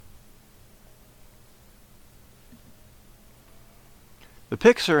The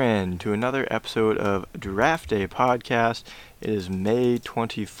picks are in to another episode of Draft Day Podcast. It is May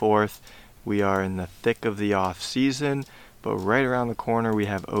 24th. We are in the thick of the off season, but right around the corner we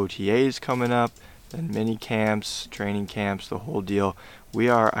have OTAs coming up, then mini camps, training camps, the whole deal.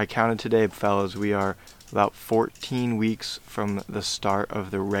 I counted today, fellas, we are about 14 weeks from the start of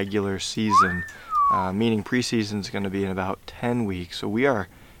the regular season, meaning preseason is going to be in about 10 weeks. So we are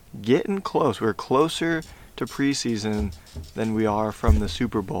getting close. We're closer to preseason than we are from the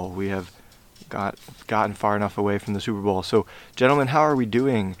Super Bowl. We have gotten far enough away from the Super Bowl. So, gentlemen, how are we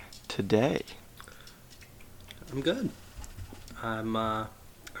doing today? I'm good. I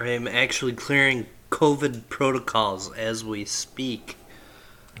am actually clearing COVID protocols as we speak.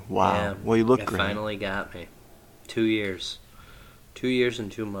 Wow. Yeah, Well, you look it great. Finally got me. 2 years. 2 years and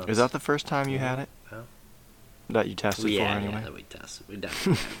 2 months. Is that the first time you had it? Well, That you tested for anyway? Yeah, that we tested. We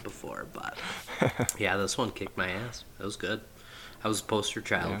definitely had it before, but yeah, this one kicked my ass. It was good. I was a poster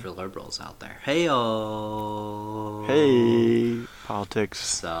child for liberals out there. Hey-o! Hey! Politics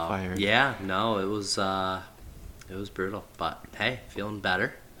So, fired. yeah, no, it was brutal. But, hey, feeling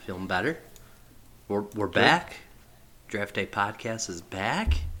better. We're back. Draft Day Podcast is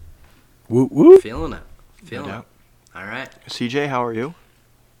back. Woo woo. Feeling it. No doubt. All right. CJ, how are you?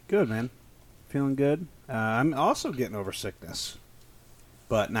 Good, man. Feeling good. I'm also getting over sickness,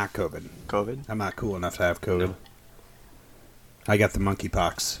 but not COVID. COVID? I'm not cool enough to have COVID. No. I got the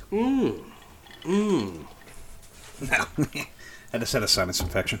monkeypox. No. I just had a sinus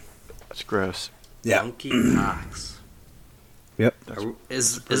infection. That's gross. Yeah. Monkeypox. Yep.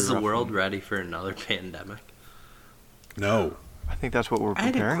 Is pretty the rough world one. ready for another pandemic? No. I think that's what we're I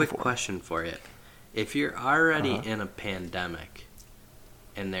had preparing a quick for. question for you. If you're already Uh-huh. in a pandemic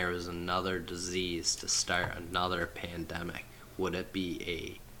and there was another disease to start another pandemic, would it be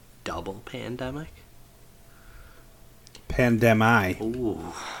a double pandemic? Pandemi. Ooh,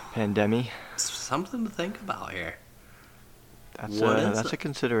 Pandemic. something to think about here. That's What is a it?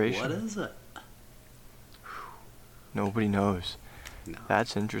 consideration. What is it? Nobody knows. No.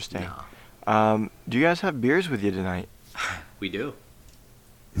 That's interesting. No. Do you guys have beers with you tonight? We do.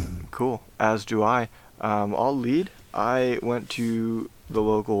 Cool. As do I. I'll lead. I went to the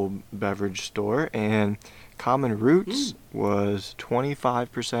local beverage store, and Common Roots was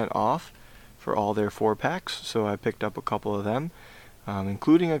 25% off for all their 4-packs, so I picked up a couple of them,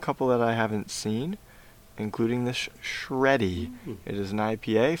 including a couple that I haven't seen, including the Shreddy. It is an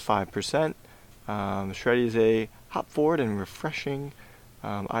IPA, 5%. Shreddy is a hop-forward and refreshing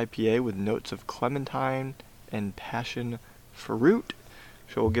IPA with notes of clementine and passion fruit.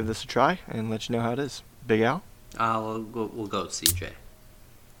 So we'll give this a try and let you know how it is. Big Al? We'll go with CJ.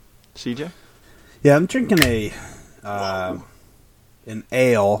 CJ? Yeah, I'm drinking an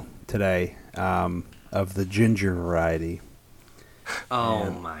ale today of the ginger variety. Oh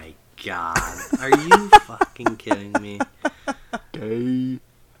And- my god. Are you fucking kidding me? Gay.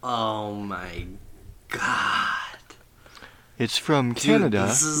 Oh my god. It's from Dude, Canada.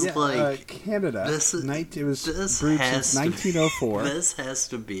 this is like Canada. this is- it was this brewed has since to be- 1904. This has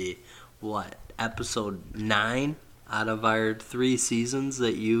to be what, episode 9 out of our 3 seasons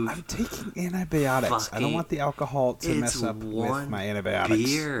that you've I'm taking antibiotics. I don't want the alcohol to It's mess up one with my antibiotics.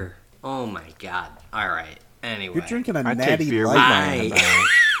 beer. Oh my god. Alright. Anyway. You're drinking a I take natty beer with light. my antibiotics.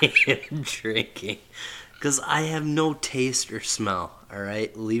 I am drinking because I have no taste or smell. All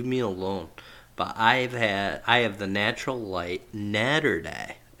right, leave me alone. But I have the Natural Light Natter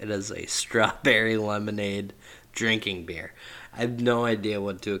Day. It is a strawberry lemonade drinking beer. I have no idea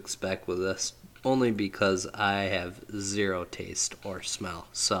what to expect with this, only because I have zero taste or smell.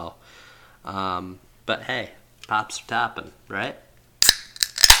 So, but hey, pops are topping, right?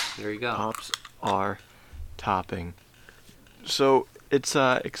 There you go. Pops are topping. So it's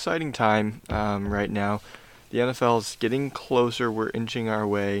an exciting time right now. The NFL is getting closer. We're inching our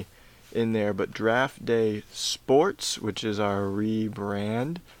way in there. But Draft Day Sports, which is our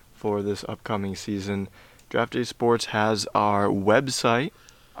rebrand for this upcoming season, Draft Day Sports has our website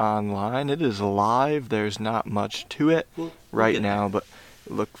online. It is live. There's not much to it We'll right get now, but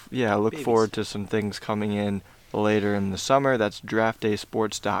look Babies. forward to some things coming in later in the summer. That's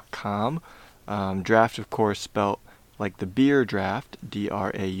draftdaysports.com. Draft, of course, spelt like the beer draft,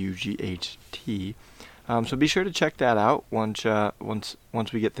 DRAUGHT. So be sure to check that out once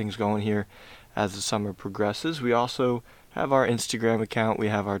we get things going here as the summer progresses. We also have our Instagram account. We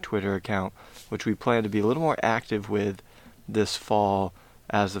have our Twitter account, which we plan to be a little more active with this fall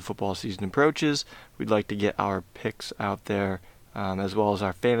as the football season approaches. We'd like to get our picks out there, as well as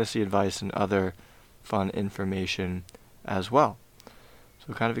our fantasy advice and other fun information as well.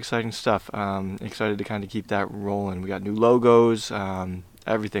 So kind of exciting stuff. Excited to kind of keep that rolling. We got new logos,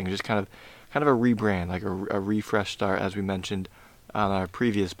 everything. Just kind of a rebrand, like a refresh start, as we mentioned on our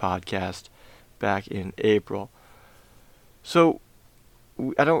previous podcast back in April. So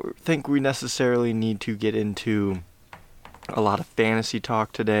I don't think we necessarily need to get into a lot of fantasy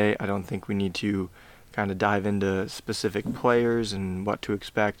talk today. I don't think we need to kind of dive into specific players and what to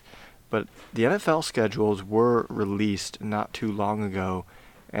expect. But the NFL schedules were released not too long ago,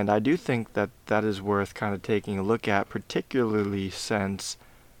 and I do think that that is worth kind of taking a look at, particularly since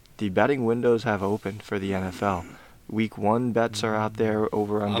the betting windows have opened for the NFL. Week 1 bets are out there,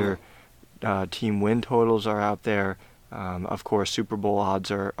 over-under team win totals are out there. Of course, Super Bowl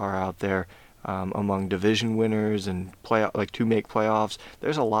odds are out there among division winners and to make playoffs.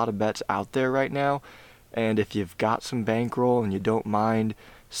 There's a lot of bets out there right now, and if you've got some bankroll and you don't mind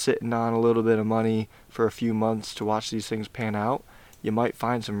sitting on a little bit of money for a few months to watch these things pan out, you might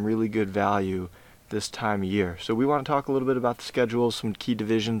find some really good value this time of year. So we want to talk a little bit about the schedules, some key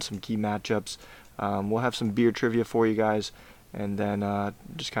divisions, some key matchups. We'll have some beer trivia for you guys, and then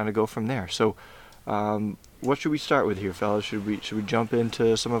just kind of go from there. So what should we start with here, fellas? Should we jump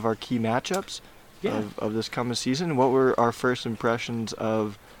into some of our key matchups of this coming season? What were our first impressions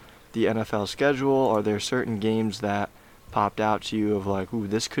of the NFL schedule? Are there certain games that popped out to you of like, ooh,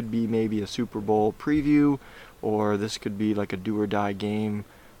 this could be maybe a Super Bowl preview, or this could be like a do-or-die game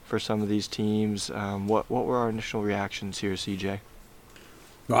for some of these teams? What were our initial reactions here, CJ?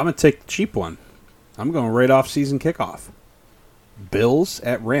 Well, I'm going to take the cheap one. I'm going right off season kickoff. Bills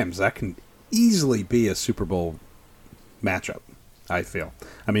at Rams. That can easily be a Super Bowl matchup, I feel.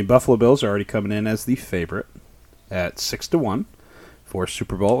 I mean, Buffalo Bills are already coming in as the favorite at 6-1 for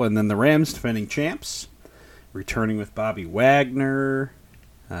Super Bowl. And then the Rams, defending champs, returning with Bobby Wagner.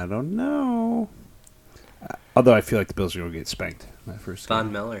 I don't know. Although I feel like the Bills are going to get spanked in that first game.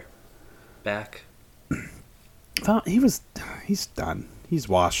 Von Miller, back. He's done. He's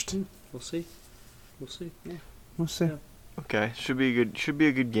washed. We'll see. Yeah. We'll see. Yeah. Okay, should be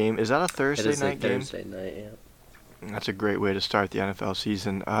a good game. Is that a Thursday night game? Thursday night, yeah. That's a great way to start the NFL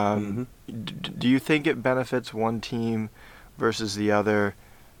season. Do you think it benefits one team versus the other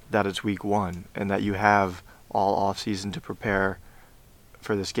that it's week 1 and that you have all off season to prepare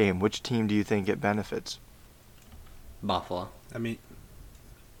for this game? Which team do you think it benefits? Buffalo. I mean,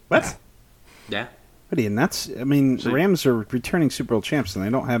 what? Yeah. What are you nuts? I mean, So- the Rams are returning Super Bowl champs, and they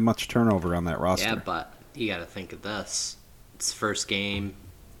don't have much turnover on that roster. Yeah, but you got to think of this. It's the first game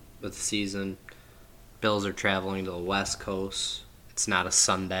of the season. Bills are traveling to the West Coast. It's not a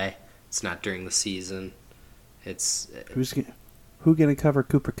Sunday. It's not during the season. Who gonna cover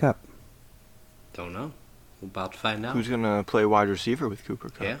Cooper Kupp? Don't know. We're about to find out. Who's going to play wide receiver with Cooper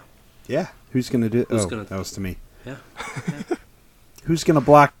Kupp? Yeah. Yeah, who's gonna do? That was to me. Yeah. Who's gonna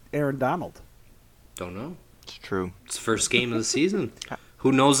block Aaron Donald? Don't know. It's true. It's the first game of the season.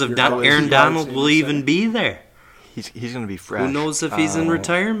 Who knows if You're always- Aaron you always Donald say will the even same. be there? He's going to be fresh. Who knows if he's in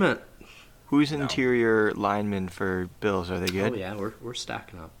retirement? Who's interior linemen for Bills? Are they good? Oh yeah, we're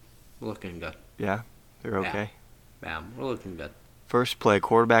stacking up. We're looking good. Yeah? They're Yeah. okay? Yeah, we're looking good. First play,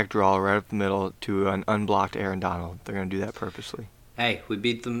 quarterback draw right up the middle to an unblocked Aaron Donald. They're going to do that purposely. Hey, we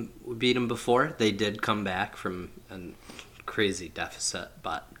beat them. We beat them before. They did come back from a crazy deficit,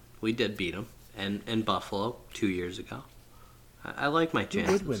 but we did beat them. And in Buffalo 2 years ago. I like my Who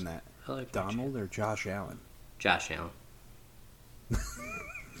chances. would win that? I like my Donald or Josh Allen? Josh Allen.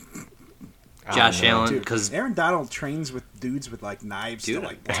 I Josh don't know. Allen, Dude, because Aaron Donald trains with dudes with like knives. dude, to,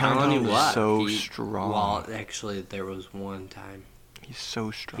 like, I'm telling you Donald is what, so strong. Well, actually, there was one time. He's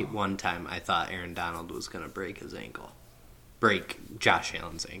so strong. One time, I thought Aaron Donald was gonna break Josh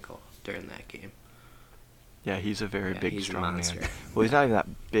Allen's ankle during that game. Yeah, he's a very Yeah, big, he's a strong man. monster. Well, he's not even that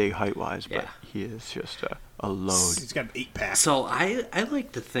big height-wise, but Yeah. he is just a load. He's got an 8-pack. So I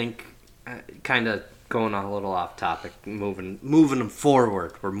like to think, kind of going a little off topic, moving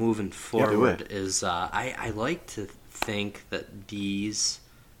forward. We're moving forward. it. Is I like to think that these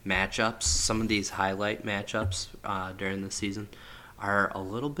matchups, some of these highlight matchups during the season, are a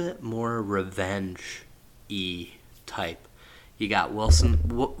little bit more revenge-y type. You got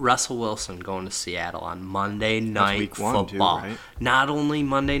Russell Wilson going to Seattle on Monday Night week 1 too, Football. right? Not only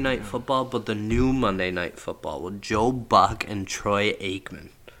Monday Night Football, but the new Monday Night Football with Joe Buck and Troy Aikman.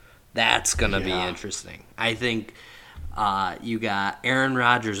 That's going to be Yeah. interesting. I think you got Aaron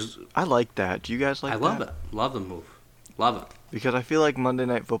Rodgers. I like that. Do you guys like I that? love it. Love the move. Love it. Because I feel like Monday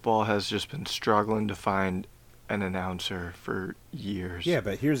Night Football has just been struggling to find an announcer for years. Yeah,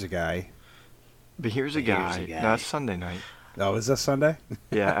 but here's a guy. But here's a Here's guy. a guy. No, it's Sunday night. Oh, is that Sunday?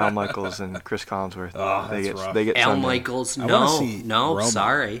 Yeah, Al Michaels and Chris Collinsworth. Oh, they that's get rough. they get Al Sunday. Michaels, I wanna no, see no, Romo.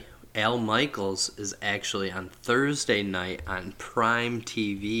 sorry. Al Michaels is actually on Thursday night on Prime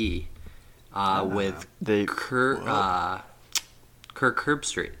TV with They Kirk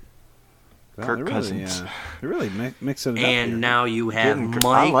Herbstreit. Well, Kirk they're Cousins. Really, they're really mixing it up And here. now you have getting,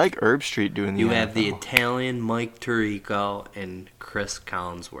 Mike. I like Herb Street doing the You NFL. have the Italian Mike Tirico and Chris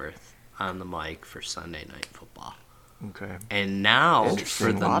Collinsworth on the mic for Sunday Night Football. Okay. And now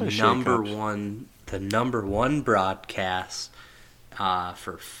Interesting. for A lot the of number one broadcast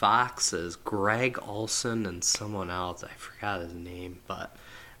for Fox is Greg Olson and someone else. I forgot his name, but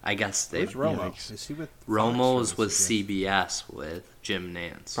I guess they Where's Romo? Yikes. Is he with Romo Fox is or with is he- CBS with Jim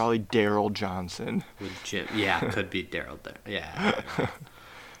Nance. Probably Daryl Johnson. With Jim, yeah, could be Daryl there. Yeah,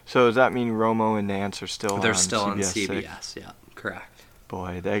 So does that mean Romo and Nance are still they're on still on CBS 6? CBS. Yeah, correct.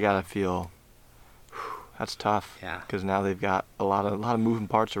 Boy, they gotta feel. That's tough. Yeah. Because now they've got a lot of moving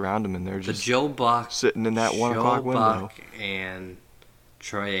parts around them, and they're The just Joe Buck, sitting in that 1 o'clock window. Buck and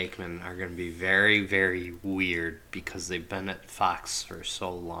Troy Aikman are going to be very, very weird because they've been at Fox for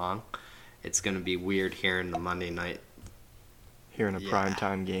so long. It's going to be weird hearing the Monday night. Hearing a Yeah.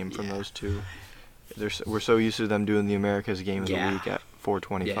 primetime game from Yeah. those two. We're so used to them doing the America's Game of Yeah. the Week at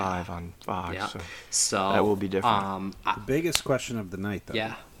 4:25 on Fox. Yeah. So So That will be different. The biggest question of the night, though.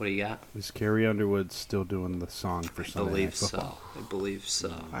 Yeah, what do you got? Is Carrie Underwood still doing the song for I Sunday Night believe Football? so. I believe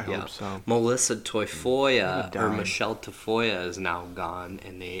so. I yeah. hope so. Melissa Toifoya What a or dime. Michelle Tafoya is now gone,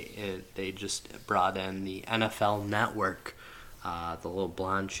 and they just brought in the NFL Network, the little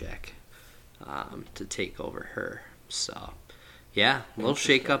blonde chick, to take over her. So, yeah, little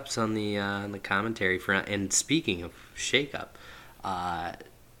shakeups on the commentary front. And speaking of shakeup,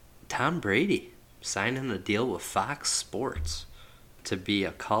 Tom Brady signing a deal with Fox Sports to be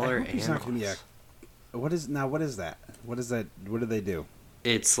a color I hope he's not going to be analyst. What is that? What is that? What do they do?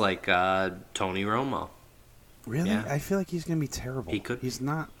 It's like Tony Romo. Really? Yeah. I feel like he's going to be terrible. He could be. He's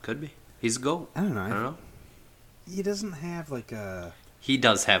not. Could be. He's a GOAT. I don't know. I don't know. He doesn't have like a. He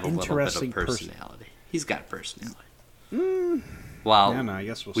does have a little bit of Interesting personality. He's got personality. Mm, Well, yeah, no, I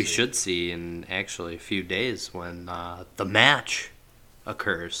guess we should see in actually a few days when the match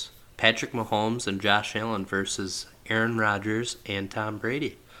occurs. Patrick Mahomes and Josh Allen versus Aaron Rodgers and Tom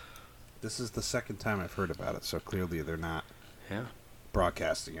Brady. This is the second time I've heard about it, so clearly they're not Yeah.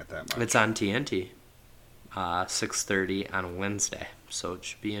 broadcasting it that much. It's on TNT, 6:30 on Wednesday, so it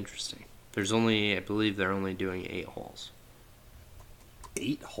should be interesting. I believe they're only doing 8 holes.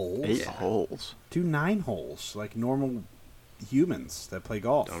 8 holes? 8 Yeah. holes. Do 9 holes, like normal humans that play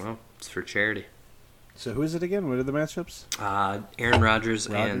golf. Don't know. It's for charity. So who is it again? What are the matchups? Aaron Rodgers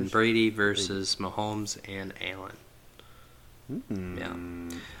and Rodgers? Brady versus Mahomes and Allen. Hmm.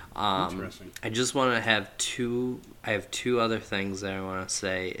 Yeah. Interesting. I just want to have I have two other things that I want to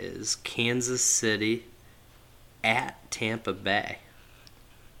say is Kansas City at Tampa Bay.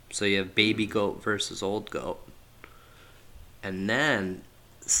 So you have baby goat versus old goat. And then,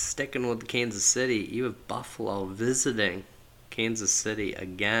 sticking with Kansas City, you have Buffalo visiting Kansas City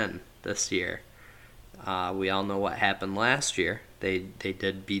again this year. We all know what happened last year. They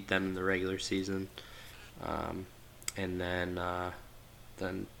did beat them in the regular season. And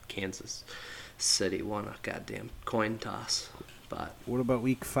then Kansas City won a goddamn coin toss. But What about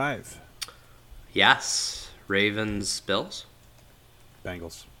week 5? yes, Ravens, Bills,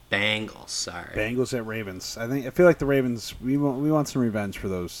 Bengals. Bengals. Sorry. Bengals at Ravens. I feel like the Ravens. We want some revenge for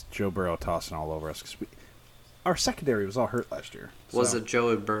those Joe Burrow tossing all over us because our secondary was all hurt last year. Was So- it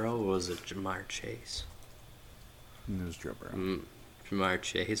Joey Burrow or was it Jamar Chase? It was Joe Burrow. Jamar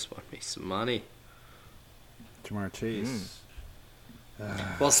Chase won me some money. Jamar Chase.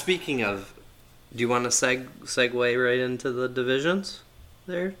 Well, speaking of, do you want to segue right into the divisions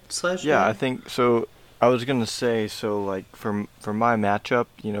there, Slash? Yeah, I think so. I was gonna say, so like for my matchup,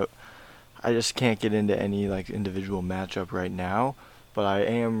 I just can't get into any like individual matchup right now, but I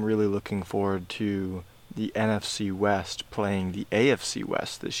am really looking forward to the NFC West playing the AFC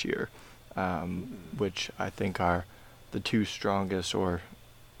West this year, which I think are the two strongest or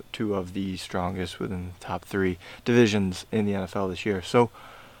two of the strongest within the top 3 divisions in the NFL this year. So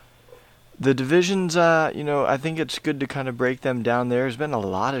the divisions, I think it's good to kind of break them down. There's been a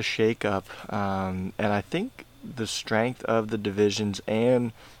lot of shakeup, and I think the strength of the divisions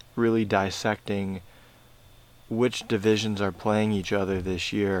and really dissecting which divisions are playing each other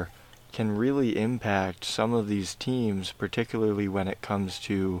this year can really impact some of these teams, particularly when it comes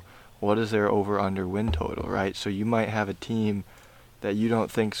to what is their over-under win total, right? So you might have a team that you don't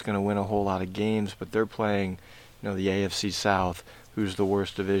think is going to win a whole lot of games, but they're playing, the AFC South, who's the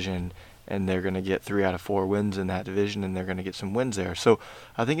worst division, and they're going to get 3 out of 4 wins in that division, and they're going to get some wins there. So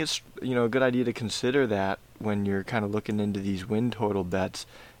I think it's a good idea to consider that when you're kind of looking into these win total bets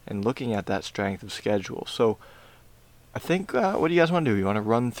and looking at that strength of schedule. So I think what do you guys want to do? You want to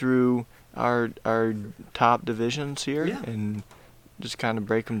run through our top divisions here and just kind of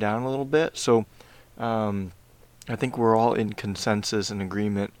break them down a little bit? So I think we're all in consensus and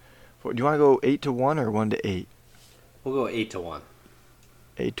agreement. Do you want to go 8-1 or 1-8? We'll go 8-1.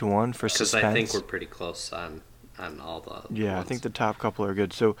 8-1 for suspense. Because I think we're pretty close on all the Yeah, ones. I think the top couple are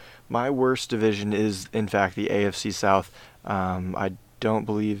good. So my worst division is, in fact, the AFC South. I don't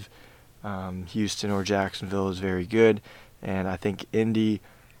believe Houston or Jacksonville is very good, and I think Indy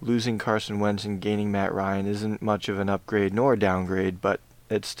losing Carson Wentz and gaining Matt Ryan isn't much of an upgrade nor a downgrade, but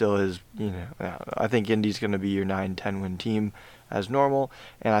it still is, I think Indy's going to be your 9-10 win team as normal,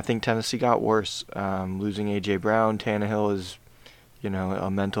 and I think Tennessee got worse. Losing A.J. Brown, Tannehill is,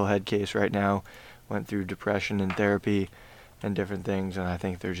 a mental head case right now, went through depression and therapy and different things, and I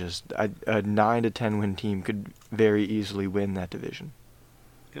think they're just, a 9-10 win team could very easily win that division.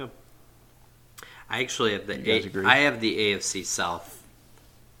 Yeah. I actually have You guys agree? I have the AFC South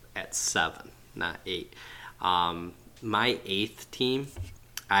at 7, not 8. My 8th team,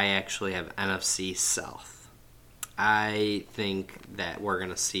 I actually have NFC South. I think that we're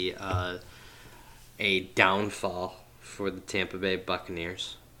going to see a downfall for the Tampa Bay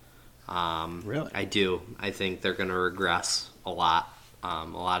Buccaneers. Really? I do. I think they're going to regress a lot. A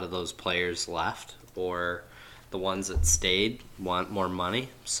lot of those players left, or the ones that stayed want more money,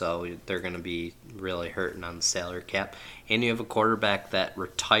 so they're going to be really hurting on the salary cap. And you have a quarterback that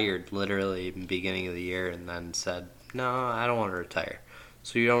retired literally in the beginning of the year and then said, no, I don't want to retire.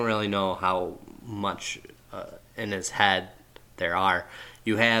 So you don't really know how much in his head there are.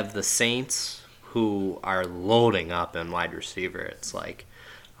 You have the Saints, who are loading up in wide receiver. It's like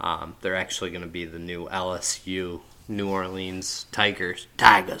they're actually going to be the new LSU, New Orleans Tigers.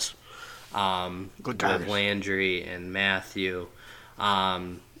 With Landry and Matthew.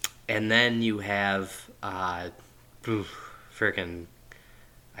 And then you have freaking,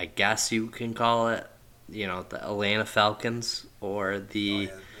 I guess you can call it, the Atlanta Falcons or the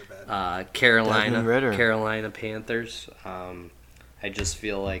Carolina Panthers. I just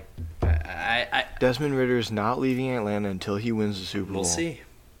feel like Desmond Ridder is not leaving Atlanta until he wins the Super Bowl. We'll see.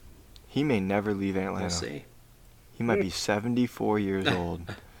 He may never leave Atlanta. We'll see. He might be 74 years old.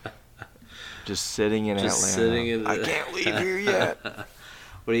 Just sitting in Atlanta. I can't leave here yet.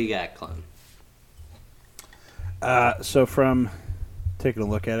 What do you got, Clem? So from taking a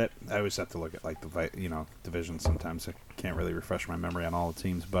look at it, I always have to look at the division. Sometimes I can't really refresh my memory on all the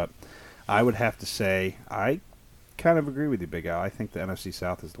teams, but I would have to say I kind of agree with you, Big Al. I think the NFC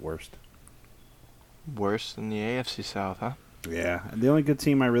South is the worst. Worse than the AFC South, huh? Yeah, and the only good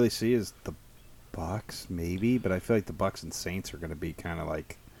team I really see is the Bucks, maybe, but I feel like the Bucks and Saints are going to be kind of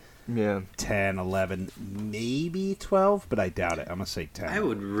like 10, 11, maybe 12, but I doubt it. I'm going to say 10. I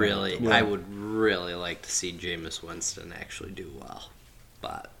would really like to see Jameis Winston actually do well,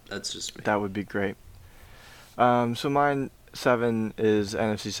 but that's just me. That would be great. So mine 7 is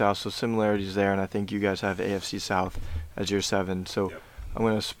NFC South, so similarities there, and I think you guys have AFC South as your 7. So I'm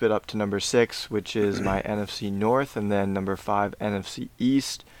going to spit up to number 6, which is my NFC North, and then number 5, NFC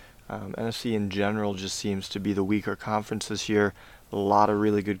East. NFC in general just seems to be the weaker conference this year. A lot of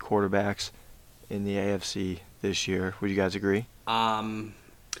really good quarterbacks in the AFC this year. Would you guys agree?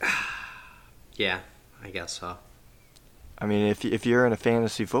 Yeah, I guess so. I mean, if you're in a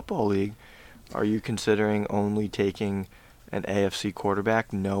fantasy football league, are you considering only taking an AFC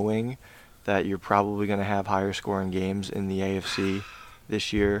quarterback, knowing that you're probably going to have higher scoring games in the AFC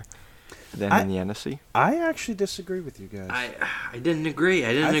this year than in the NFC? I actually disagree with you guys. I didn't agree.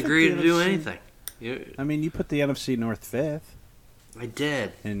 I didn't agree to do anything. I mean, you put the NFC North 5th. I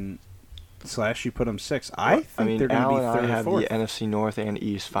did. And / you put them 6th. I think they're going to be Al 3rd and I have or 4th. the NFC North and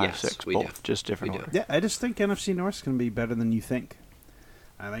East 5, Yes, 6, we both, do. just different We do. order. Yeah, I just think NFC North is going to be better than you think.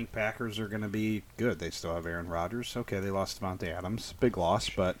 I think Packers are going to be good. They still have Aaron Rodgers. Okay, they lost Devontae Adams. Big loss,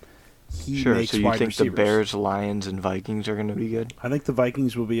 but he makes so you wide think receivers. the Bears, Lions, and Vikings are going to be good? I think the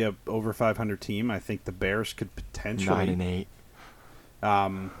Vikings will be a over 500 team. I think the Bears could potentially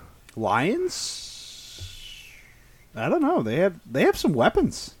 9-8. Lions. I don't know. They have some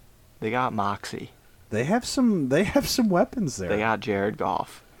weapons. They got Moxie. They have some weapons there. They got Jared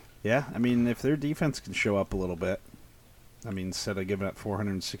Goff. Yeah, I mean, if their defense can show up a little bit, I mean, instead of giving up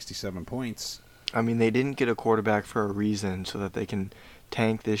 467 points. I mean, they didn't get a quarterback for a reason, so that they can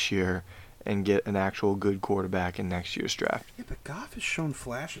tank this year and get an actual good quarterback in next year's draft. Yeah, but Goff has shown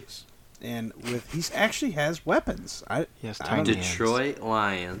flashes, and he's actually has weapons. Yes, I don't know. Detroit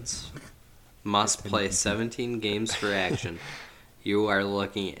Lions Must play 17 games for action. You are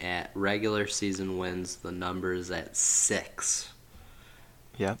looking at regular season wins. The number is at 6.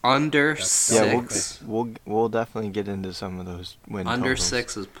 Yep. Under That's 6. We'll definitely get into some of those win Under totals.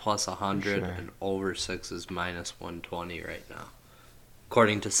 6 is plus 100, Sure. and over 6 is minus 120 right now,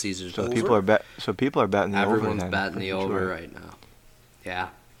 according to Caesar's. So Over? people are betting the over. Everyone's then, betting for the over sure. right now. Yeah.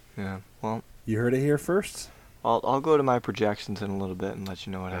 Yeah. Well, You heard it here first. I'll go to my projections in a little bit and let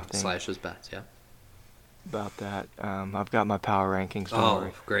you know what I Yeah, think Slash's bets, yeah. about that. I've got my power rankings. Don't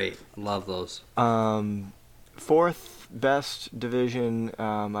worry. Oh, great. Love those. Fourth best division.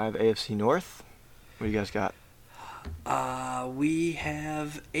 I have AFC North. What do you guys got? We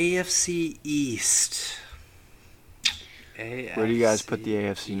have AFC East. Where do you guys put the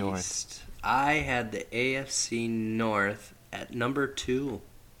AFC North? East. I had the AFC North at number 2.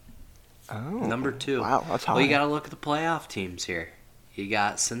 Oh, Number 2. Wow, that's high. Well, you got to look at the playoff teams here. You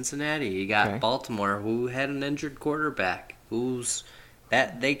got Cincinnati. You got Okay. Baltimore, who had an injured quarterback.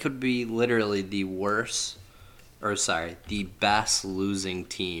 They could be literally the best losing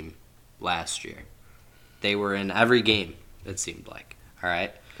team last year. They were in every game. It seemed like. All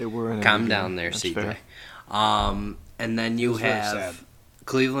right, They were in calm every down game. there, That's CJ. fair. And then you was very have sad.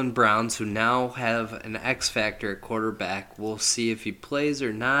 Cleveland Browns, who now have an X factor at quarterback. We'll see if he plays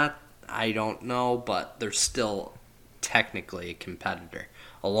or not. I don't know, but they're still technically a competitor,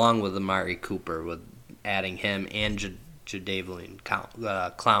 along with Amari Cooper, with adding him and Jadeveon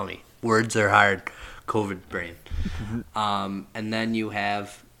Clowney. Words are hard. COVID brain. And then you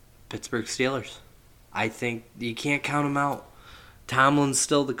have Pittsburgh Steelers. I think you can't count them out. Tomlin's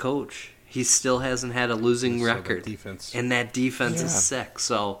still the coach. He still hasn't had a losing So the record. defense. And that defense Yeah. is sick.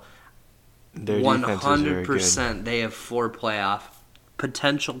 So Their defense is very good. 100% they have 4 playoff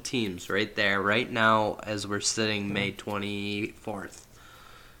potential teams right there, right now, as we're sitting May 24th.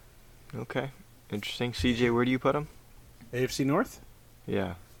 Okay, interesting. CJ, where do you put them? AFC North.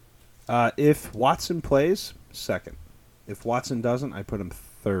 Yeah. If Watson plays, second. If Watson doesn't, I put him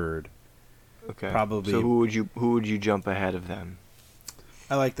third. Okay. Probably- So who would you jump ahead of them?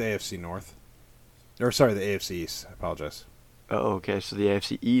 I like the AFC North. Or sorry, the AFC East. I apologize. Oh, okay. So the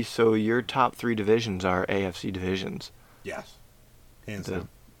AFC East. So your top 3 divisions are AFC divisions. Yes. Hands The down.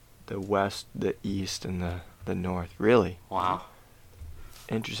 the West, the East, and the North. Really Wow.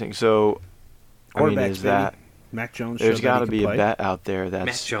 interesting. So, I mean, Quarterbacks, is that baby. Mac Jones. there's showed that got he to can be play. a bet out there that's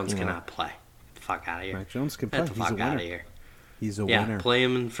Matt Jones you know, cannot play. Fuck out of here. Mac Jones can play. Get the He's a fuck out of winner. here. He's a Yeah, winner. play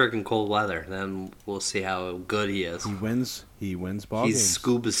him in freaking cold weather. Then we'll see how good he is. He wins. He wins ball He's games.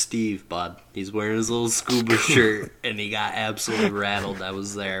 Scuba Steve, bud. He's wearing his little scuba shirt, and he got absolutely rattled. I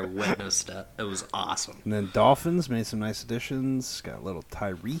was there, witnessed it. It was awesome. And then Dolphins made some nice additions. Got a little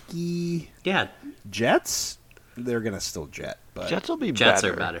Tyreek. Yeah, Jets. They're gonna still jet, but Jets will be Jets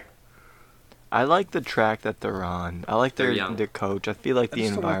better. are better. I like the track that they're on. I like They're their young. coach. I feel like I the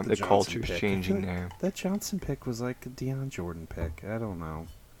just don't like environment, the Johnson culture's pick. I changing feel like there. That Johnson pick was like a Deion Jordan pick. I don't know,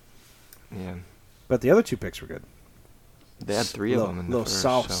 Yeah, but the other 2 picks were good. they had 3 of them in the little first.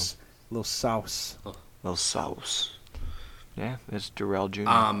 sauce, So. little sauce. Little sauce. Yeah, it's Darrell Jr.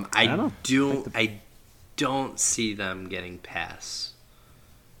 I know. I don't see them getting past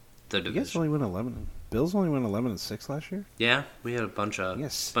the You guys division. only went 11. Bills only went 11-6 last year. Yeah, we had a bunch of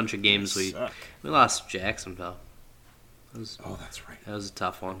Yes. games we Suck. lost to Jacksonville. Oh, that's right. That was a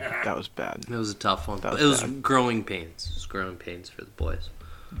tough one. that was bad. It was a tough one. That But was it was bad. growing pains. It was growing pains for the boys.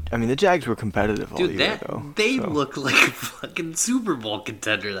 I mean, the Jags were competitive all Dude, year ago. they so. looked like a fucking Super Bowl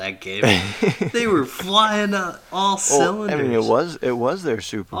contender that game. They were flying all Well, cylinders. I mean, it was their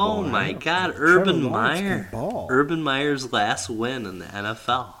Super Bowl. Oh my right? God, Trevor Urban Lawrence Meyer! can ball. Urban Meyer's last win in the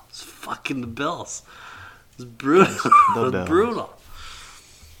NFL. It's fucking the Bills. It's brutal. The It's Bills.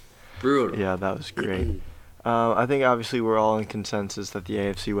 brutal. Yeah, that was great. I think obviously we're all in consensus that the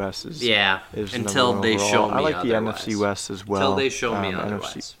AFC West is Yeah, is until number they one show overall. me I like otherwise. the NFC West as well. Until they show me NFC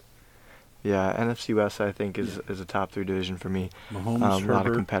otherwise. Yeah, NFC West I think is a top 3 division for me. Mahomes, A lot of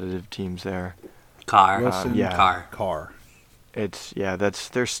Herbert, competitive teams there. Carr. Wilson, yeah. Carr.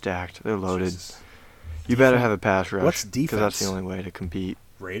 They're stacked. They're loaded. Jesus. You better have a pass rush What's because that's the defense? only way to compete.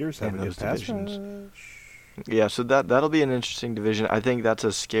 Raiders in have a good those pass divisions. rush. Yeah, so that'll be an interesting division. I think that's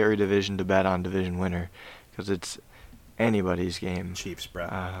a scary division to bet on division winner because it's anybody's game. Chiefs, bro.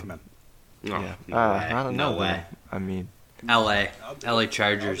 Um, Come on. No, Yeah. no way. I don't know. No way. though. I mean, LA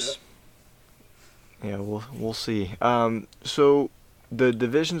Chargers. yeah, we'll see. So the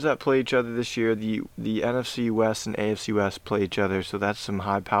divisions that play each other this year, the NFC West and AFC West play each other. So that's some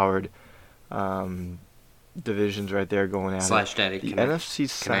high-powered divisions right there going at Slash it. Daddy, The can I- NFC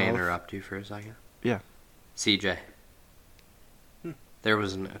South. Can I interrupt you for a second? Yeah. CJ. There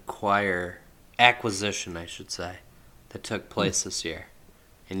was an acquire acquisition, I should say, that took place this year,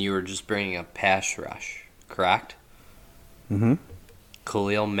 and you were just bringing up pass rush, correct? Mm-hmm.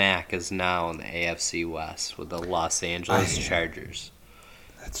 Khalil Mack is now in the AFC West with the Los Angeles Chargers.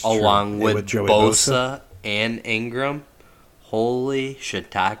 That's Along true. with Joey Bosa and Ingram. Holy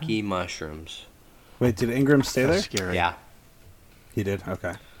shiitake mushrooms. Wait, did Ingram stay That's there? scary. Yeah. He did?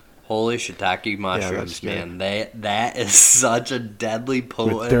 Okay. Holy shiitake mushrooms, scary. man. That is such a deadly With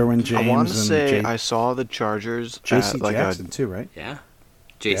potent. Derwin James I want to and say I saw the Chargers J.C. at like Jackson, too, right? Yeah.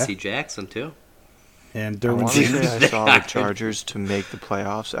 J.C. Jackson, too. And I Derwin want to James. say I saw the Chargers to make the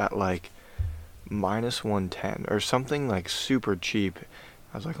playoffs at like minus 110 or something like super cheap.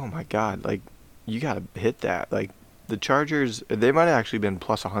 I was like, oh my god, like you gotta hit that. Like the Chargers, they might have actually been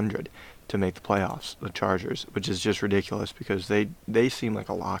plus 100 to make the playoffs. The Chargers, which is just ridiculous because they seem like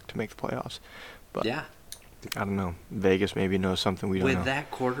a lock to make the playoffs. But Yeah. I don't know. Vegas maybe knows something we don't With know. that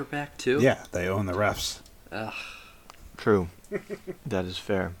quarterback, too? Yeah, they own the refs. Ugh, True. That is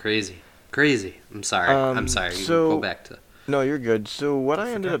fair. crazy. I'm sorry. I'm sorry. You so- go back to... No, you're good. So what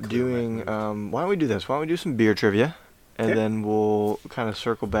I ended forgot up Khalil doing, Mack why don't we do this? Why don't we do some beer trivia, and Okay. then we'll kind of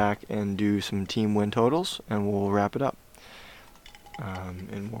circle back and do some team win totals, and we'll wrap it up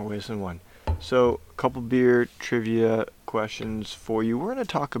in more ways than one. So, a couple beer trivia questions for you. We're going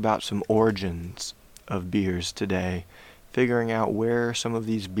to talk about some origins of beers today, figuring out where some of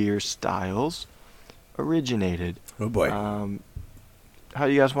these beer styles originated. Oh, boy. How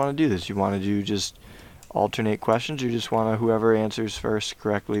do you guys want to do this? You want to do just alternate questions, or just want to whoever answers first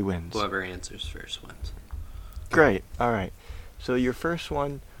correctly wins? Whoever answers first wins. Great. All right. So your first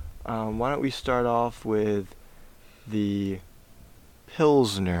one, why don't we start off with the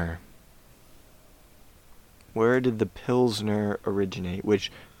Pilsner? Where did the Pilsner originate?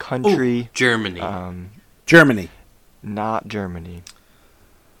 Which country? Germany. Germany. Not Germany.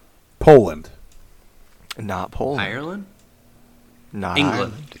 Poland. Not Poland. Ireland? Not England.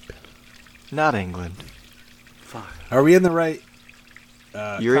 Ireland. Not England. Fuck. Are we in the right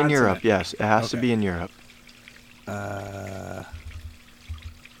You're in continent? Europe, yes. It has to Okay. be in Europe.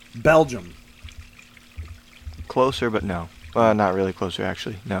 Belgium. Closer, but no. Not really closer,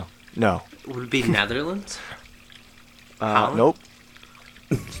 actually. No. No. Would it be Netherlands? Holland? Nope.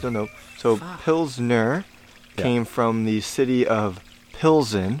 Still nope. So Fuck. Pilsner Yeah. came from the city of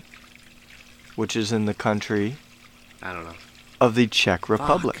Pilsen, which is in the country I don't know. of the Czech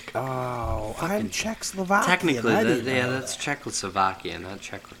Republic. Oh, Fucking- I'm Czechoslovakian. Technically, I didn't know that's Czechoslovakia, not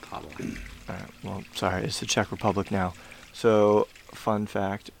Czech Republic. Alright, well, sorry, it's the Czech Republic now. So, fun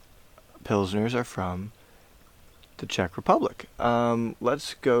fact, Pilsners are from the Czech Republic.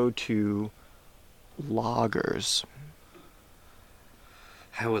 Let's go to lagers.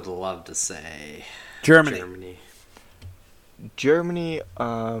 I would love to say Germany. Germany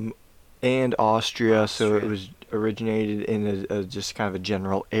and Austria, so it Austria. was originated in a just kind of a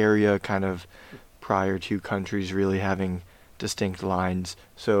general area, kind of prior to countries really having distinct lines.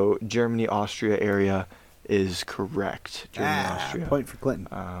 So Germany, Austria area is correct. Germany, Austria. Point for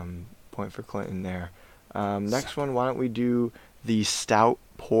Clinton. Point for Clinton there. Next one, why don't we do the Stout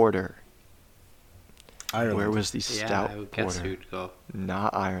Porter? Ireland. Where was the Yeah, Stout I would guess Porter? who'd go.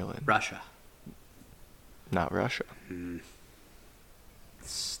 Not Ireland. Russia. Not Russia.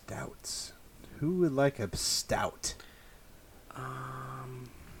 Stouts. Who would like a stout?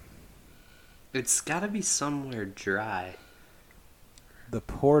 It's got to be somewhere dry. The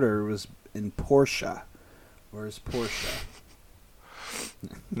porter was in Porsche. Where's Porsche?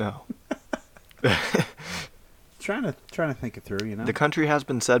 No. Trying to think it through, you know. The country has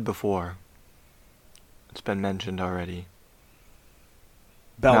been said before. It's been mentioned already.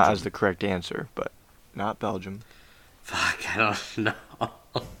 Belgium. Not as the correct answer, but not Belgium. Fuck, I don't know.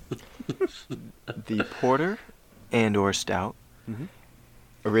 The porter and or stout Mhm.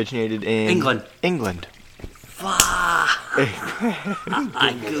 originated in England. England. Fuck.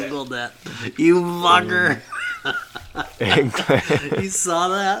 I googled that. You fucker. England. You saw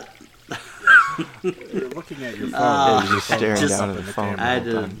that? You're looking at your phone. Yeah, you're just Phone staring just down up at in the phone. I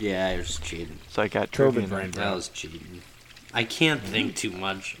the whole did. Yeah, I was cheating. It's like at COVID trivia brain. night. That was cheating. I can't think too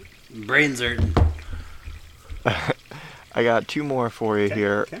much. Brains hurting. I got two more for you Okay,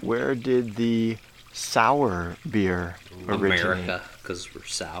 here. okay. Where did the sour beer originate? America, because we're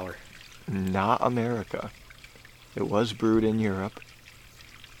sour. Not America. It was brewed in Europe.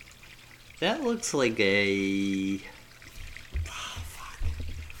 That looks like a...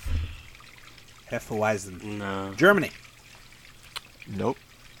 Hefeweizen. No. Germany. Nope.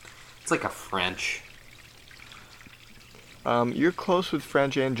 It's like a French. You're close with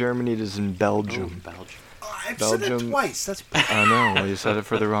French and Germany. It is in Oh, Belgium. Belgium. Oh, I've said Belgium. it twice. That's I know. You said it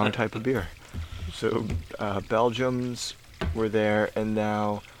for the wrong type of beer. So Belgium's were there, and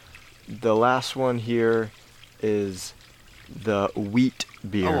now the last one here is the wheat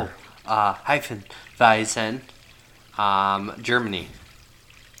beer. Weizen, Germany.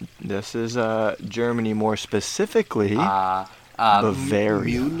 This is Germany, more specifically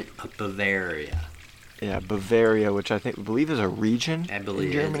Bavaria. Bavaria. Yeah, Bavaria, which I believe is a region I believe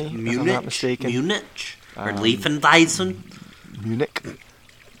in Germany, Munich, if I'm not mistaken. Munich or Leifenweisen. Munich.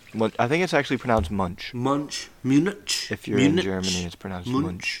 I think it's actually pronounced Munch. Munich. If you're in Germany, it's pronounced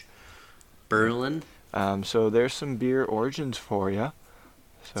Munch. Berlin. So there's some beer origins for you.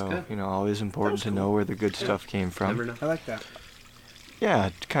 So, always important to know where the good stuff came from. Never know. I like that. Yeah,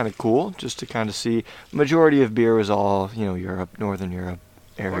 it's kind of cool just to kind of see. Majority of beer was all, Europe, Northern Europe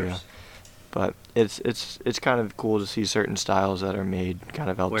area. But it's kind of cool to see certain styles that are made kind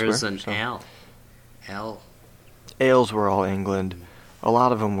of elsewhere. Where's an ale? Ale. Ales were all England. A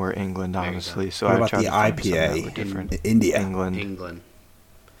lot of them were England, honestly. So What I about tried the to find some that IPA? were different. India. England.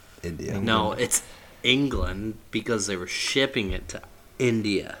 India. No, it's England because they were shipping it to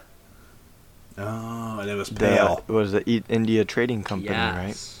India. Oh, and it was pale. It was the India Trading Company,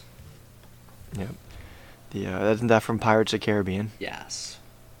 right? Yep. Isn't that from Pirates of the Caribbean? Yes.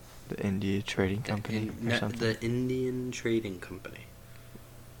 The India Trading Company or something? The Indian Trading Company.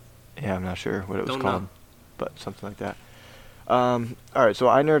 Yeah, I'm not sure what it was Don't called, know. but something like that. All right, so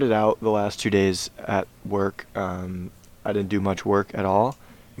I nerded out the last 2 days at work. I didn't do much work at all,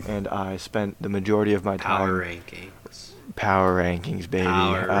 and I spent the majority of my time... Power rankings, baby.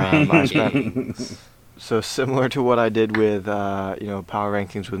 I spent... So similar to what I did with, power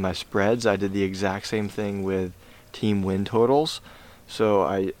rankings with my spreads, I did the exact same thing with team win totals. So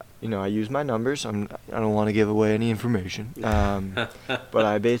I use my numbers. I don't want to give away any information. But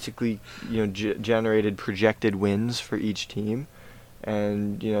I basically, generated projected wins for each team,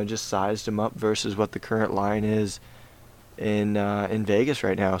 and just sized them up versus what the current line is in Vegas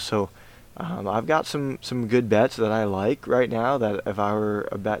right now. So I've got some good bets that I like right now. That if I were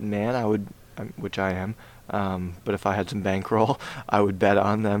a betting man, I would, which I am. But if I had some bankroll, I would bet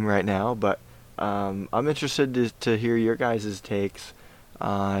on them right now. But I'm interested to hear your guys' takes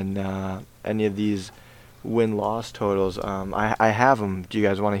on any of these win-loss totals. I have them. Do you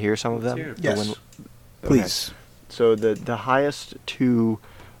guys want to hear some of them? Yes. Please. Okay. So the highest two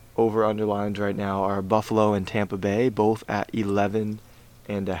over-under lines right now are Buffalo and Tampa Bay, both at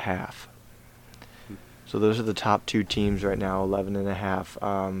 11.5. So those are the top two teams right now,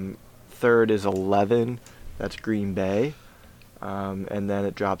 11.5. Third is 11. That's Green Bay. And then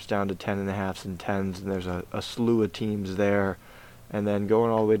it drops down to 10.5s and 10s, and there's a slew of teams there. And then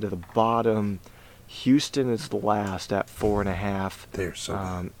going all the way to the bottom, Houston is last at 4.5. They're so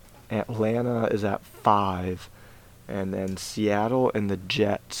good. Atlanta is at 5. And then Seattle and the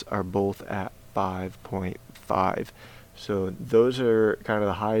Jets are both at 5.5. So those are kind of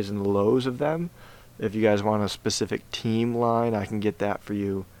the highs and the lows of them. If you guys want a specific team line, I can get that for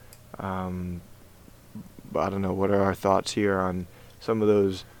you. But I don't know, what are our thoughts here on some of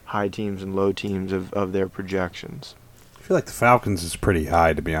those high teams and low teams of their projections? I feel like the Falcons is pretty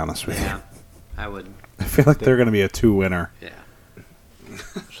high, to be honest with you. I would. I feel like they're going to be a 2-winner. Yeah.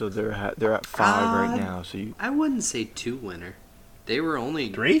 So they're at 5 right now. So I wouldn't say 2-winner. They were only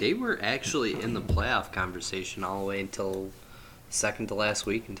 3. They were actually in the playoff conversation all the way until second to last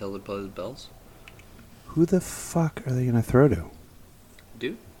week until they played the Bills. Who the fuck are they going to throw to?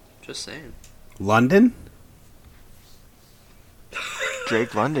 Dude, just saying. London?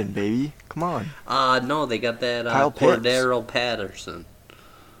 Drake London, baby, come on. No, they got that Kyle Pitts. Cordero Patterson.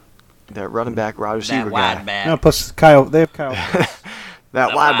 That running back, wide receiver That wide guy. back. No, plus Kyle. They have Kyle Pitts.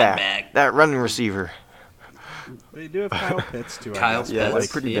 That The wide wide back. back. That running receiver. They do have Kyle Pitts, too. I Kyle guess, Yeah, but, that's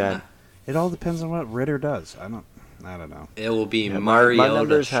Pitts, pretty yeah. bad. It all depends on what Ritter does. I don't know. It will be Yeah, Mario. my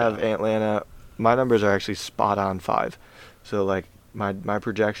numbers have Atlanta. My numbers are actually spot on 5. So like my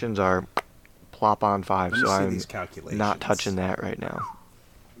projections are plop on 5. Let me So see I'm these calculations. not touching that right now.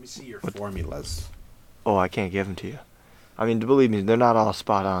 Let me see your formulas. Oh, I can't give them to you. I mean, believe me, they're not all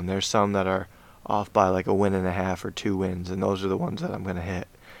spot on. There's some that are off by like a win and a half or 2 wins, and those are the ones that I'm going to hit.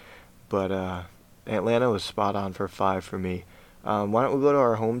 But Atlanta was spot on for 5 for me. Why don't we go to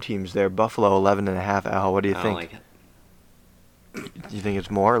our home teams there? Buffalo 11.5. Al, what do you I think? don't like it. You think it's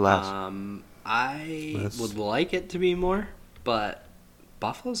more or less? I Less. would like it to be more, but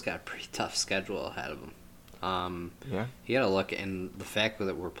Buffalo's got a pretty tough schedule ahead of them. Yeah. You gotta look, and the fact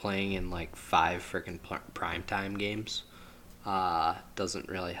that we're playing in like 5 freaking primetime games doesn't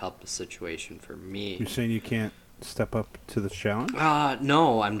really help the situation for me. You're saying you can't step up to the challenge?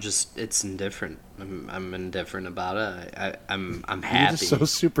 No, I'm just, it's indifferent. I'm indifferent about it. I'm You're happy. just so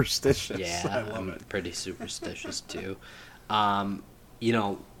superstitious. I Yeah, love I'm it. pretty superstitious too. You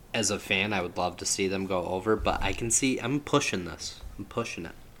know, as a fan, I would love to see them go over, but I can see I'm pushing this. I'm pushing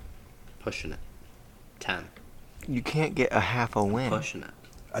it. Pushing it. 10. You can't get a half a win. Pushing it.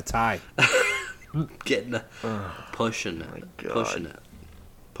 A tie. Getting a, pushing my it. God. Pushing it.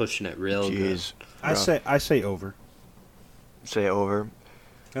 Pushing it real Jeez. I say over. Say over.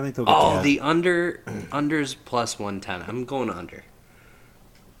 I think they'll get Oh, that. the under's plus 110. I'm going under.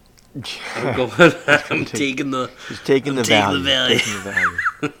 I'm going. I'm taking the. He's taking the taking value. the value.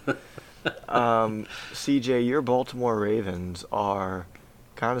 Taking the value. CJ, your Baltimore Ravens are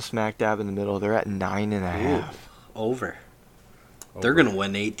kind of smack dab in the middle. They're at 9.5. Over. They're gonna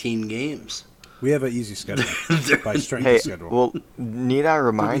win 18 games. We have an easy schedule by strength Hey, of schedule. well, need I we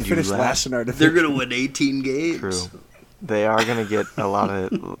remind you, finished last in our They're division. gonna win 18 games. True. They are going to get a lot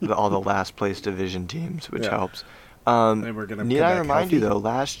of all the last place division teams, which Yeah. helps. And we're gonna Need come I back remind you healthy. though?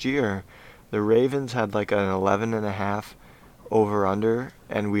 Last year, the Ravens had like an 11.5 over under,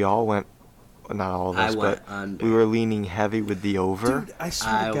 and we all went. Not all of I us, went but under. we were leaning heavy with the over, Dude, I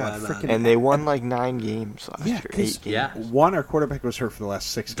swear I to God, went freaking. and they won like 9 games last Yeah, year. 'cause- 8 games. Yeah. One, our quarterback was hurt for the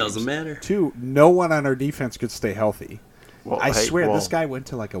last 6 games. Doesn't matter. 2, no one on our defense could stay healthy. Well, I hey, swear, well, this guy went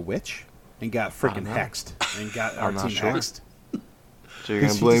to like a witch and got freaking know. hexed and got our I'm not team sure. hexed. So you're Is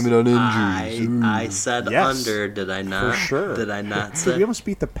gonna he blame just- it on injuries? I said Yes. under. Did I not? For sure. Did I not Dude, say? we almost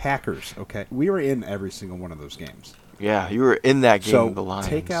beat the Packers. Okay, we were in every single one of those games. Yeah, you were in that game So, with the Lions.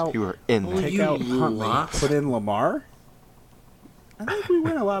 take out- you were in Well, that. Take you out Huntley, lost. put in Lamar. I think we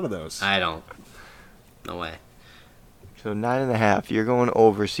win a lot of those. I don't. No way. So 9.5. You're going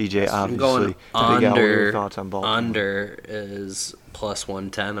over, CJ. I'm Obviously. going Dig out what are your under. thoughts on Baltimore? Under is plus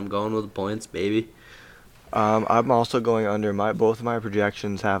 110. I'm going with the points, baby. I'm also going under. Both of my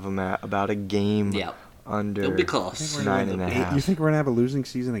projections have them at about a game Yeah. under. It'll be close. We're gonna- 9.5. You think we're gonna have a losing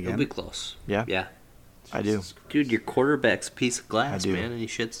season It'll again? be close. Yeah. Yeah. I do. Dude, your quarterback's a piece of glass, I do. man, and he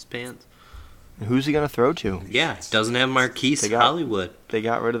shits his pants. And who's he gonna throw to? Yeah, doesn't have Marquise They got- Hollywood. They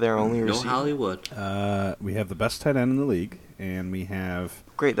got rid of their only No receiver. Hollywood. We have the best tight end in the league, and we have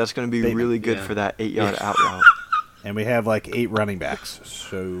Great. That's gonna be Bateman. really good Yeah. for that 8-yard out route. like 8 running backs.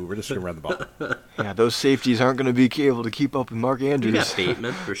 So we're just gonna run the ball. Yeah, those safeties aren't gonna be able to keep up with Mark You Andrews. got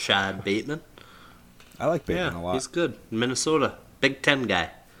Bateman, Rashad Bateman. I like Bateman a lot. he's good. Minnesota, Big Ten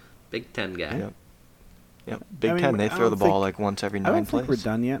guy. Big Ten guy. Yep. Yep. Big I mean, Ten. They I throw don't the ball think- like once every I 9 don't plays. think we're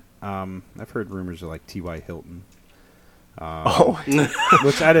done yet. I've heard rumors of like T.Y. Hilton, Oh,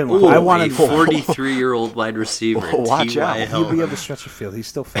 which I didn't. Ooh, I wanted a 43-year-old wide receiver. Whoa, watch T.Y. out. He'll Hilton. be able to stretch the field. He's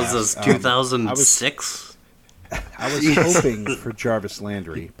still fast. This is I 2006. was hoping for Jarvis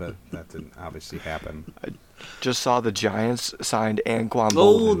Landry, but that didn't obviously happen. just saw the Giants signed Anquan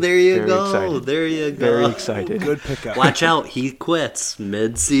Oh, Bolden. there you Very go. Excited. There you go. Very excited. Good pickup. Watch out, he quits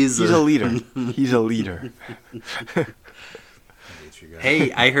mid-season. He's a leader. He's a leader.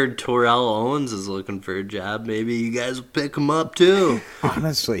 Hey, I heard Terrell Owens is looking for a job. Maybe you guys will pick him up too.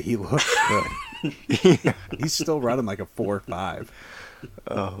 Honestly, he looks good. He's still running like a 4.5.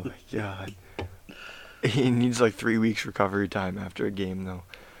 Oh my god. He needs like 3 weeks recovery time after a game though.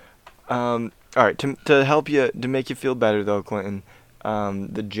 All right, to help you to make you feel better though, Clinton,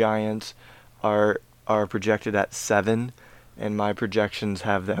 the Giants are projected at 7, and my projections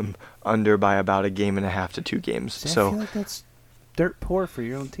have them under by about a game and a half to 2 games. See, I So feel like that's dirt poor for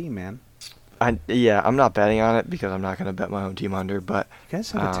your own team, man. I'm not betting on it because I'm not going to bet my own team under, but You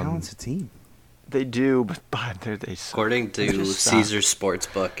guys have a talented team. they do. But they suck. According They to just suck. Caesar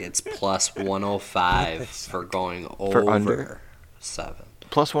Sportsbook, it's plus 105 for going over under? 7.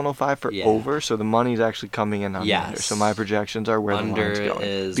 Plus 105 for Yeah. over, so the money's actually coming in on the under. Yes. So my projections are where Under the line's going.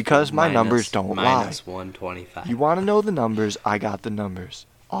 is Because my minus- numbers don't lie. minus 125. You want to know the numbers? I got the numbers.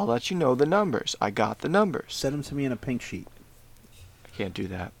 I'll let you know the numbers. I got the numbers. Send them to me in a pink sheet. I can't do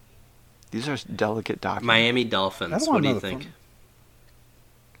that. These are delicate documents. Miami I Dolphins. don't What want do you another think? phone.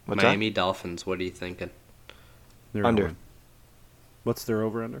 What's Miami Dolphins. What are you thinking? They're Under. going. What's their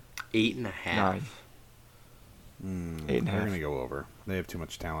over under? 8.5. 9. 8.5. They're going to go over. They have too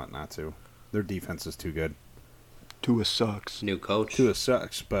much talent not to. Their defense is too good. Tua sucks. New coach. Tua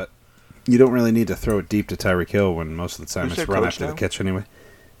sucks, but you don't really need to throw it deep to Tyreek Hill when most of the time Who's it's their run coach after now? the catch anyway.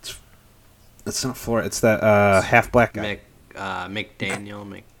 It's not Florida. It's that half black guy.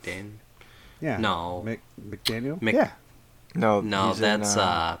 McDaniel. Yeah. No. McDaniel? Mc- Yeah. No, No, he's that's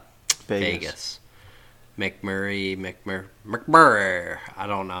in, Vegas. McMurray. I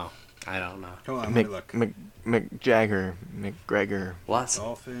don't know. Come on, let me look. McJagger, McGregor. Los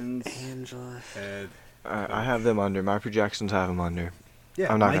Dolphins. Angeles. Head I have them under. My projections have them under.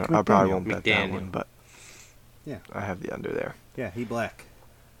 Yeah, I'm not Mike gonna. I probably McDaniel. won't bet that McDaniel. one, but Yeah, I have the under there. yeah, he black.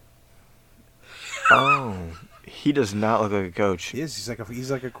 Oh, he does not look like a coach. He is.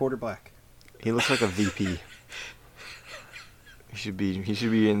 He's like a quarter black. He looks like a VP. He should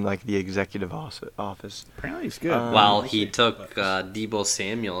be in like the executive office. Apparently he's good. Well, We'll he see. took But- Debo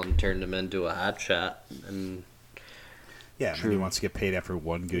Samuel and turned him into a hot shot. And yeah, and True. he wants to get paid after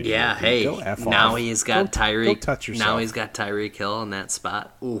one good yeah, year. hey, Go F now off. he's got Go Tyreek. touch yourself. Now he's got Tyreek Hill in that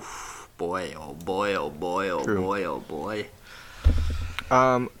spot. Oof, boy, oh boy, oh boy, oh True. boy, oh boy.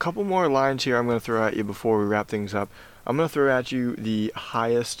 Couple more lines here I'm going to throw at you before we wrap things up. I'm going to throw at you the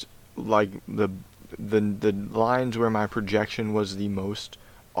highest, like the lines where my projection was the most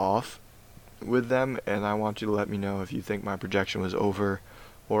off with them, and I want you to let me know if you think my projection was over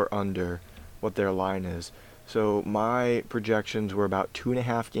or under what their line is. So my projections were about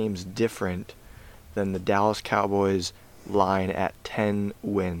 2.5 games different than the Dallas Cowboys line at 10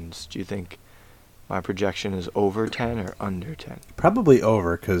 wins. Do you think my projection is over 10 or under 10? Probably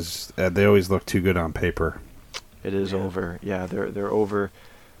over because they always look too good on paper. It is Yeah. over. Yeah, they're over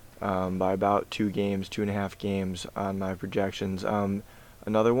by about 2.5 games on my projections.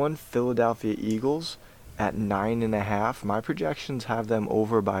 Another one, Philadelphia Eagles at 9.5. My projections have them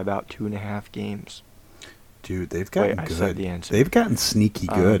over by about 2.5 games. Dude, they've gotten Wait, I good. said the answer. They've gotten sneaky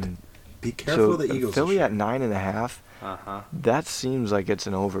good. Be careful So of the Eagles. Philly this at year. 9.5. Uh-huh. That seems like it's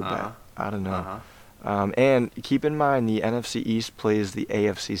an over Uh-huh. bet. I don't know. Uh-huh. And keep in mind the NFC East plays the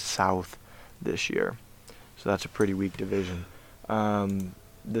AFC South this year, so that's a pretty weak division.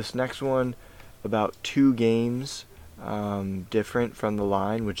 This next one, about 2 games different from the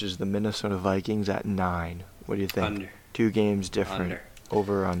line, which is the Minnesota Vikings at 9. What do you think? Under. 2 games different. Under.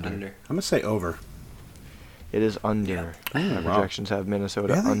 Over or under? Under. I'm gonna say over. It is under. Yeah. My Oh, wow. projections have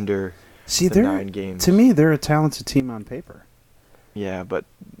Minnesota Really? under. See, the they're 9 games. to me they're a talented team on paper. Yeah, but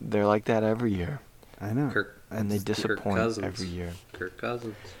they're like that every year, I know. Kirk, and they disappoint Cousins. every year. Kirk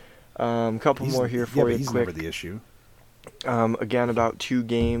Cousins. Couple He's- more here yeah, for but you, he's quick. never the issue. Again, about 2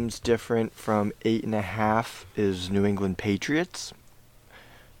 games different from 8.5 is New England Patriots.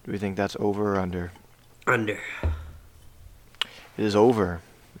 Do we think that's over or under? Under. It is over.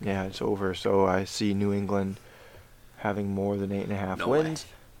 Yeah, it's over. So I see New England having more than 8.5 No way. wins.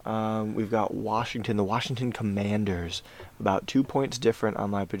 We've got Washington, the Washington Commanders, about 2 points different on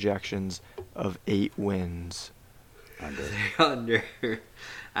my projections of 8 wins. Under. Under.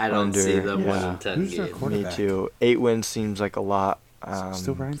 I don't Under, see them yeah. winning 10 Who's their games. quarterback? Me too. 8 wins seems like a lot.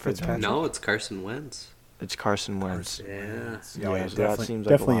 Still Ryan for them. Fitzpatrick? No, it's Carson Wentz. It's Carson Wentz. Yeah. Yeah, Yeah, so that definitely, seems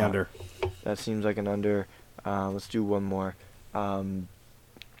like a definitely lot. under. That seems like an under. Let's do one more.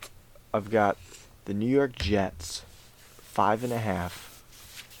 I've got the New York Jets, 5.5,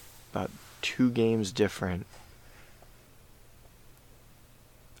 about 2 games different.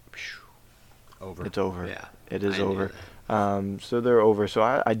 Over. It's over. Yeah. It is I knew over. that. So they're over. So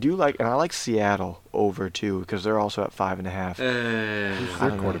I do like, and I like Seattle over too, because they're also at 5.5. Who's I their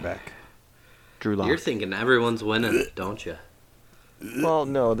don't know. quarterback? Drew Lock. You're thinking everyone's winning, don't you? Well,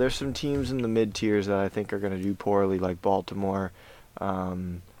 no, there's some teams in the mid tiers that I think are going to do poorly, like Baltimore,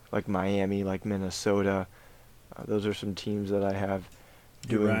 like Miami, like Minnesota. Those are some teams that I have Hey,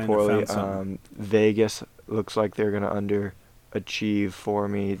 doing Ryan, I poorly. found something. Vegas looks like they're going to underachieve for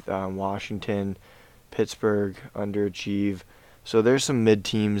me. Washington, Pittsburgh underachieve. So there's some mid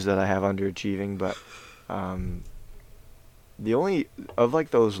teams that I have underachieving, but the only of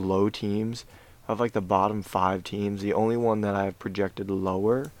like those low teams, of like the bottom 5 teams, the only one that I've projected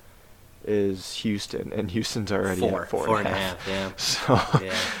lower is Houston, and Houston's already at 4.5. Yeah. So,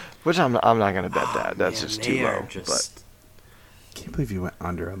 Yeah. which I'm not gonna bet Oh, that. That's man, just they too are low. just- Can't believe you went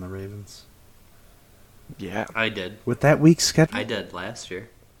under on the Ravens But yeah, I did. with that weak schedule. I did last year.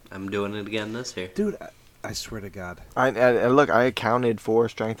 I'm doing it again this year. Dude, I swear to God. and look, I accounted for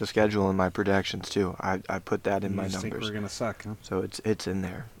strength of schedule in my projections too. I put that in You my just think numbers, we're gonna suck, huh? so it's in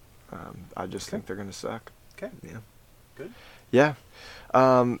there. I just Okay. think they're gonna suck. Okay. Yeah. Good. Yeah.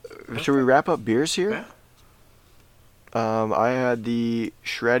 Should we wrap up beers here? Yeah. I had the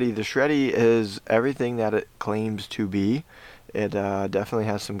Shreddy. The Shreddy is everything that it claims to be. It definitely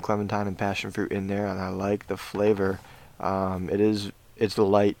has some clementine and passion fruit in there, and I like the flavor. It's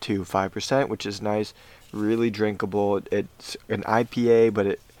light too, 5%, which is nice. Really drinkable. It's an IPA, but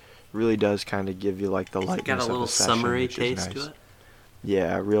it really does kind of give you like the It's lightness got a of little the session, summery which is taste nice. to it.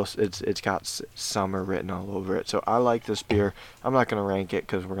 Yeah, real. It's got summer written all over it. So I like this beer. I'm not gonna rank it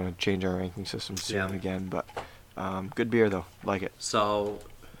because we're gonna change our ranking system soon Yeah. again. But good beer though. Like it. So,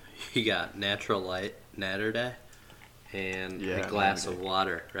 you got Natural Light Natter Day and Yeah, a glass Natter of Day.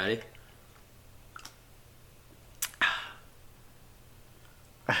 water. Ready?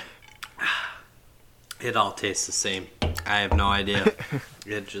 It all tastes the same. I have no idea.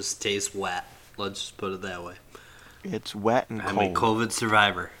 It just tastes wet. Let's just put it that way. It's wet and cold. I'm a COVID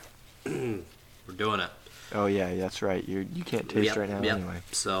survivor. We're doing it. Oh yeah, that's right. You can't taste right now anyway.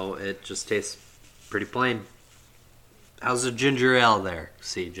 So it just tastes pretty plain. How's the ginger ale there,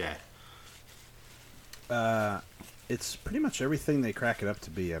 CJ? It's pretty much everything they crack it up to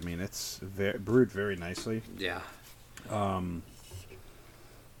be. I mean, it's brewed very nicely. Yeah.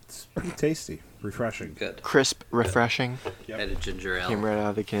 It's pretty tasty, refreshing. Good. Crisp, refreshing. Yep. I had a ginger ale. Came right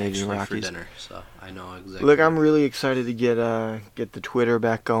out of the Canadian actually Rockies. for dinner, so I know exactly. Look, I'm really excited to get the Twitter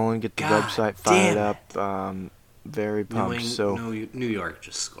back going, get the God website damn fired up. Very pumped. New York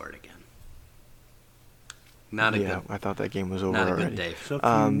just scored again. Not a yeah, good. I thought that game was over Not a already. good day. So if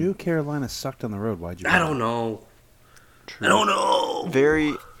you knew Carolina sucked on the road, why'd you? I don't know. True. I don't know.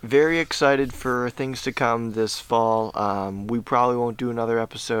 Very, very excited for things to come this fall. We probably won't do another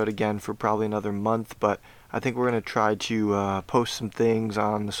episode again for probably another month, but I think we're going to try to post some things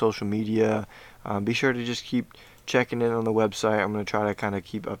on the social media. Be sure to just keep checking in on the website. I'm going to try to kind of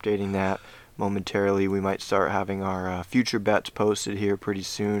keep updating that momentarily. We might start having our future bets posted here pretty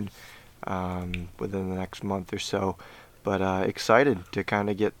soon, within the next month or so. But excited to kind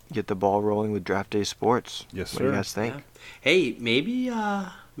of get the ball rolling with Draft Day Sports. Yes, What do you sir. guys think? Yeah. Hey, maybe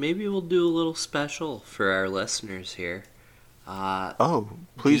we'll do a little special for our listeners here.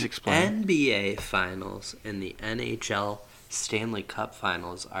 Please the explain. NBA Finals and the NHL Stanley Cup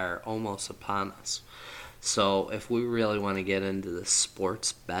Finals are almost upon us. So if we really want to get into the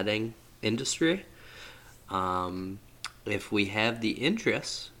sports betting industry, if we have the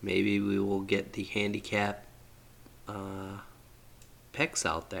interest, maybe we will get the handicap picks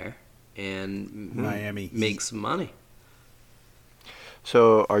out there and Miami make Heat. some money.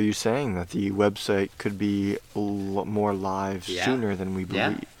 So, are you saying that the website could be more live Yeah. sooner than we Yeah.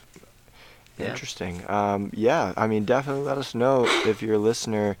 believe? Yeah. Interesting. Yeah, I mean, definitely let us know if you're a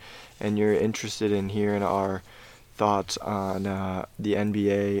listener and you're interested in hearing our thoughts on the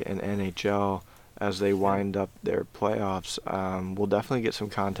NBA and NHL as they wind up their playoffs. We'll definitely get some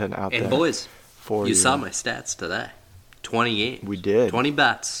content out And there boys, for you saw my stats today. 20 games. We did. 20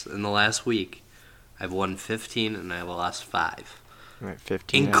 bets in the last week. I've won 15 and I've lost 5. Right,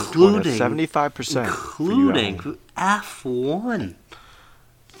 15 Including 75%. Including F1.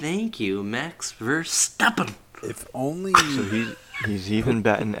 Thank you, Max Verstappen. If only. So he's even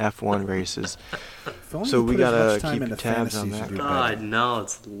betting F1 races. If only So you we put as gotta much time keep into tabs on fantasies, that. you'd do Oh, I better. know.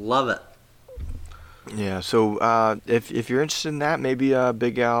 Love it. Yeah, so if you're interested in that, maybe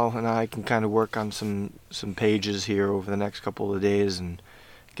Big Al and I can kind of work on some pages here over the next couple of days and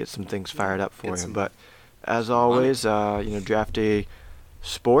get some things fired up for Get you. some But as always, Draft Day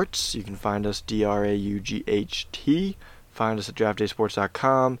Sports, you can find us DRAUGHT. Find us at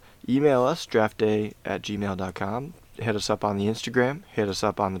draftdaysports.com. Email us draftday@gmail.com. Hit us up on the Instagram. Hit us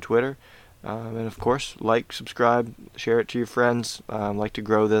up on the Twitter. And of course, like, subscribe, share it to your friends. Like to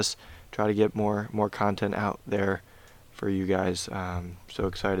grow this. Try to get more content out there for you guys. So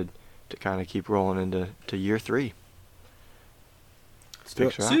excited to kind of keep rolling into year 3. Let's do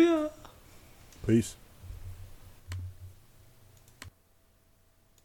it. Thanks for See ya. Peace.